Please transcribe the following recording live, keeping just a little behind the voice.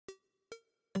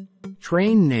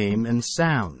Train name and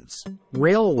sounds.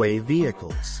 Railway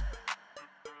vehicles.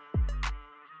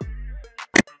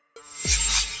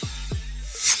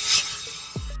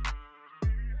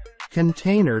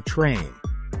 Container train.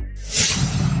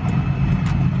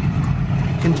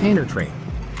 Container train.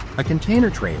 A container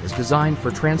train is designed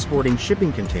for transporting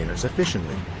shipping containers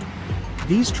efficiently.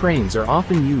 These trains are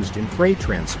often used in freight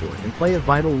transport and play a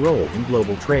vital role in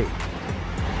global trade.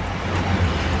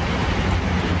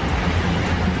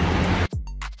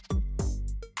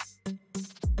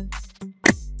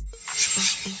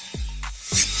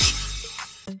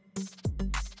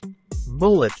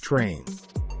 Bullet train.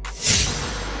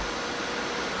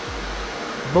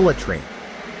 Bullet train.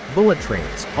 Bullet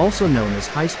trains, also known as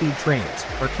high-speed trains,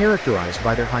 are characterized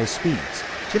by their high speeds,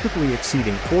 typically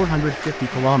exceeding 450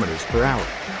 km per hour.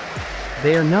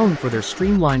 They are known for their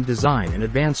streamlined design and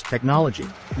advanced technology,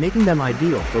 making them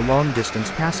ideal for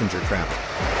long-distance passenger travel.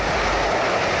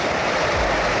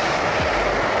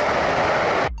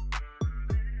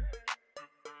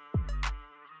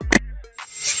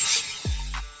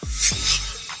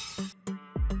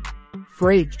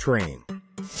 Freight train.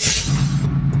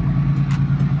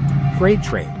 Freight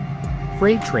train.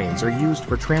 Freight trains are used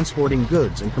for transporting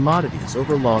goods and commodities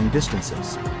over long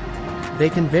distances. They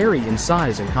can vary in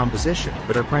size and composition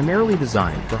but are primarily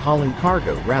designed for hauling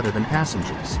cargo rather than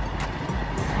passengers.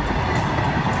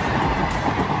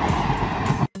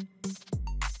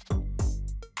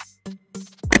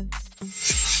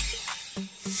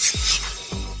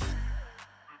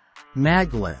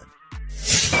 Maglev.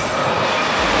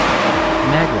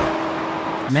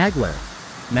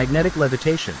 Maglev. Magnetic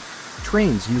levitation.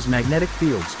 Trains use magnetic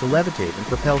fields to levitate and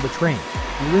propel the train,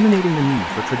 eliminating the need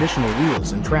for traditional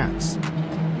wheels and tracks.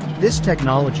 This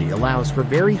technology allows for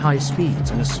very high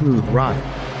speeds and a smooth ride.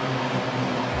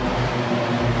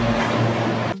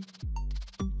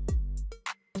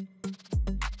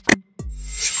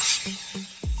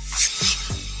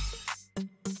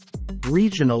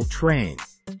 Regional train.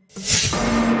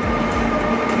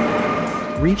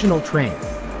 Regional train.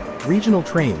 Regional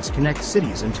trains connect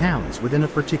cities and towns within a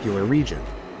particular region.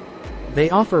 They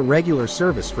offer regular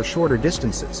service for shorter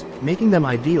distances, making them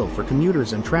ideal for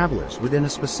commuters and travelers within a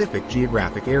specific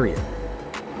geographic area.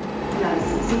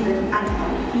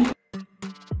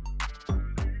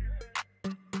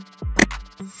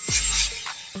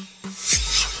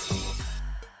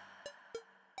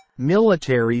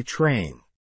 Military train.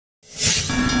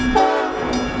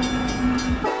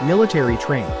 Military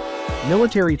train.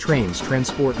 Military trains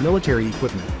transport military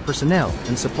equipment, personnel,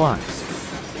 and supplies.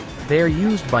 They are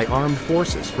used by armed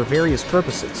forces for various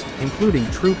purposes, including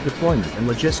troop deployment and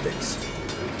logistics.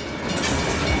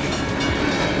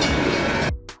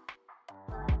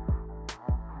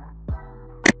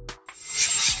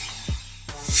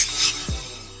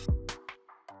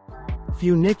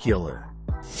 Funicular.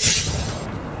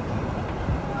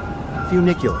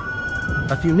 Funicular.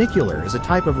 A funicular is a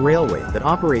type of railway that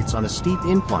operates on a steep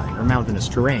incline or mountainous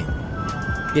terrain.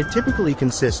 It typically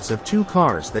consists of two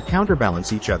cars that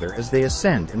counterbalance each other as they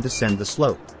ascend and descend the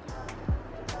slope.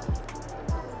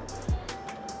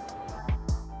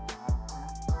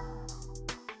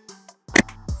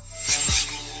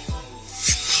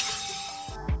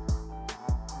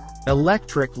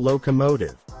 Electric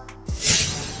locomotive.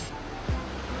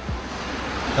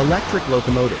 Electric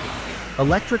locomotive.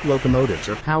 Electric locomotives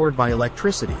are powered by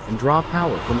electricity and draw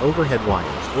power from overhead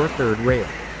wires or a third rail.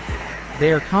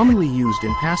 They are commonly used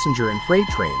in passenger and freight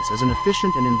trains as an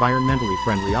efficient and environmentally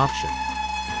friendly option.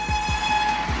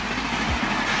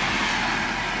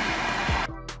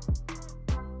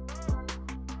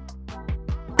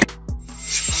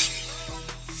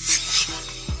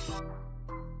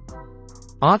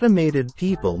 Automated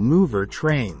people mover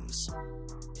trains.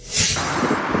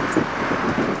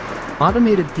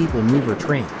 Automated people mover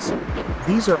trains.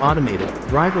 These are automated,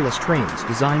 driverless trains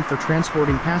designed for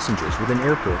transporting passengers within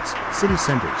airports, city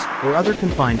centers, or other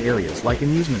confined areas like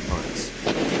amusement parks.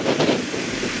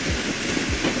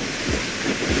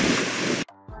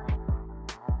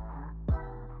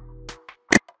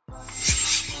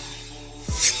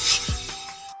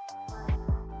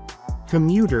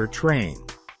 Commuter train.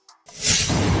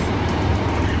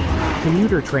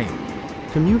 Commuter train.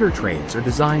 Commuter trains are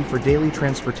designed for daily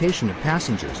transportation of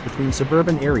passengers between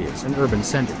suburban areas and urban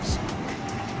centers.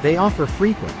 They offer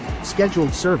frequent,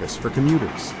 scheduled service for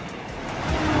commuters.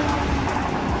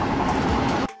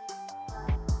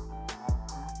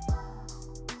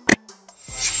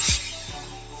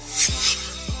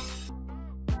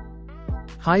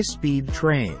 High-speed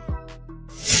train.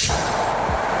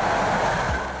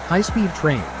 High-speed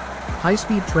train.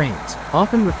 High-speed trains,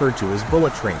 often referred to as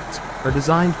bullet trains, are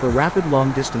designed for rapid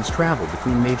long-distance travel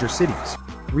between major cities,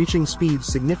 reaching speeds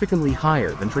significantly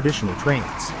higher than traditional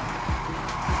trains.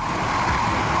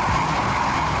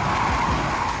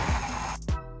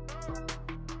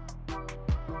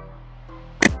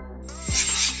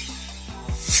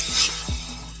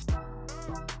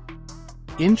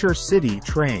 Intercity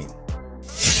train.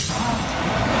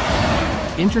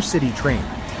 Intercity train.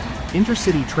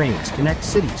 Intercity trains connect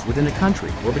cities within a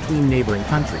country or between neighboring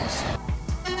countries.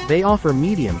 They offer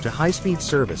medium to high-speed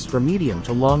service for medium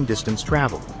to long-distance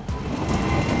travel.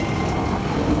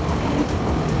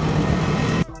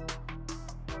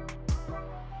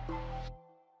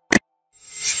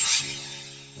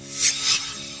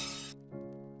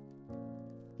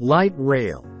 Light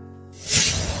rail.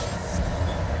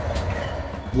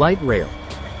 Light rail.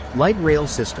 Light rail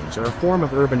systems are a form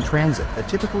of urban transit that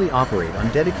typically operate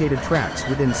on dedicated tracks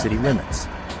within city limits.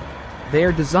 They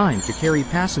are designed to carry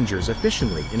passengers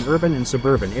efficiently in urban and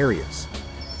suburban areas.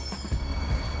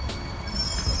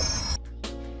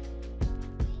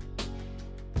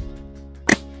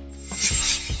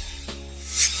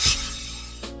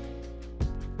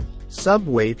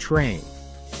 Subway train.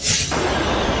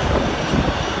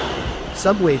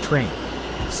 Subway train.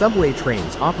 Subway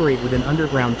trains operate within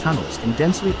underground tunnels in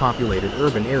densely populated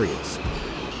urban areas.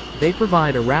 They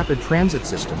provide a rapid transit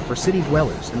system for city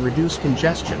dwellers and reduce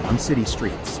congestion on city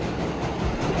streets.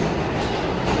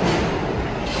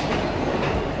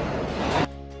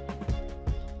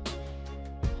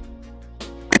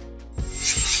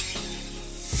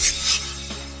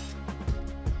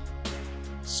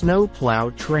 Snowplow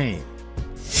train.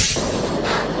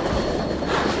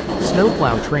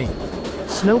 Snowplow train.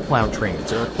 Snowplow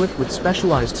trains are equipped with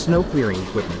specialized snow clearing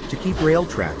equipment to keep rail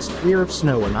tracks clear of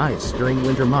snow and ice during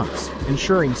winter months,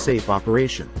 ensuring safe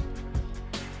operation.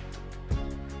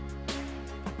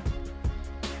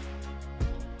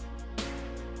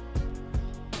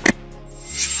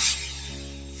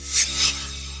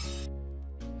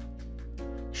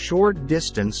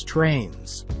 Short-distance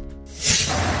trains.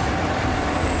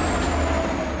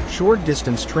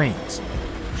 Short-distance trains.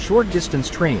 Short-distance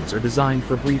trains are designed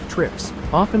for brief trips,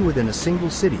 often within a single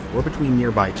city or between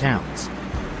nearby towns.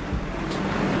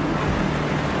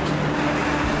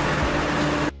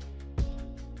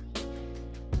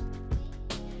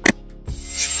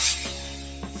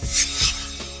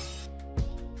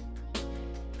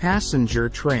 Passenger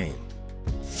train.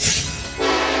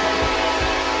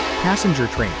 Passenger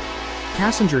train.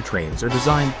 Passenger trains are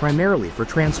designed primarily for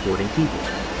transporting people.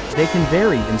 They can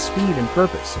vary in speed and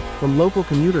purpose, from local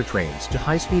commuter trains to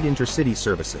high-speed intercity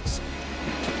services.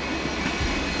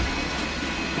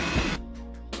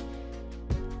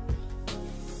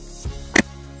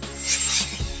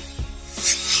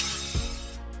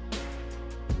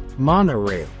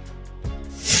 Monorail.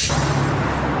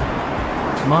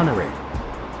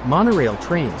 Monorail. Monorail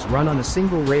trains run on a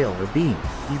single rail or beam,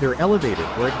 either elevated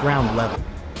or at ground level.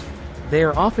 They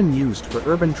are often used for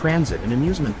urban transit and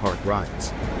amusement park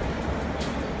rides.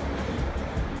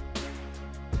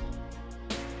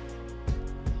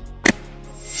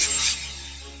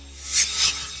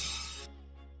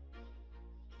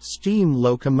 Steam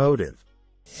locomotive.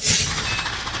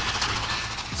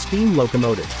 Steam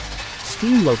locomotive.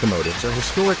 Steam locomotives are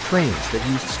historic trains that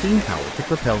used steam power to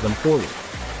propel them forward.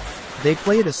 They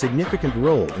played a significant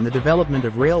role in the development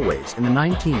of railways in the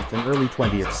 19th and early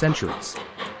 20th centuries.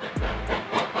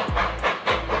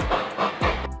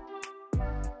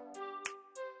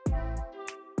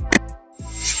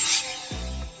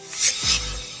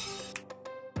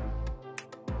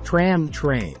 Tram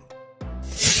train.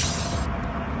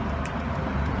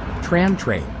 Tram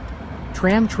train.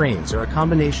 Tram trains are a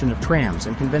combination of trams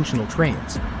and conventional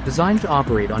trains, designed to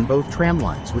operate on both tram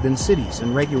lines within cities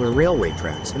and regular railway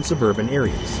tracks in suburban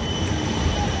areas.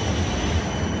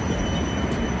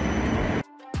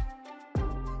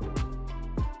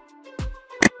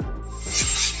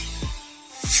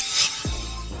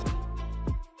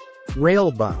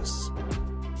 Rail bus.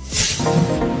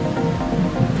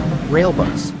 Rail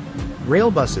bus.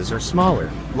 Rail buses are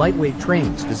smaller, lightweight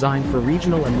trains designed for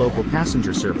regional and local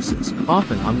passenger services,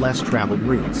 often on less traveled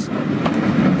routes.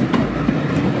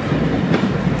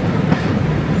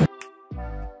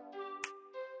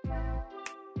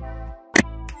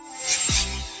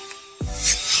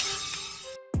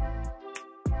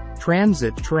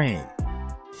 Transit train.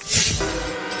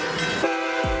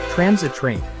 Transit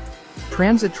train.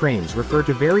 Transit trains refer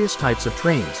to various types of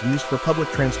trains used for public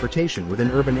transportation within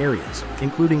urban areas,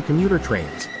 including commuter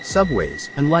trains, subways,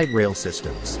 and light rail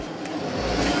systems.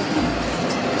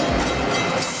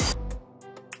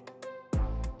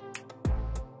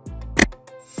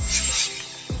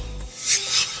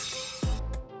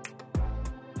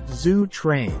 Zoo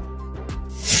train.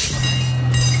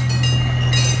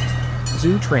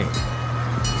 Zoo train.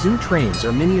 Zoo trains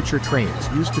are miniature trains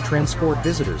used to transport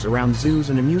visitors around zoos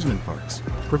and amusement parks,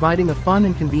 providing a fun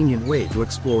and convenient way to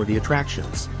explore the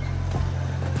attractions.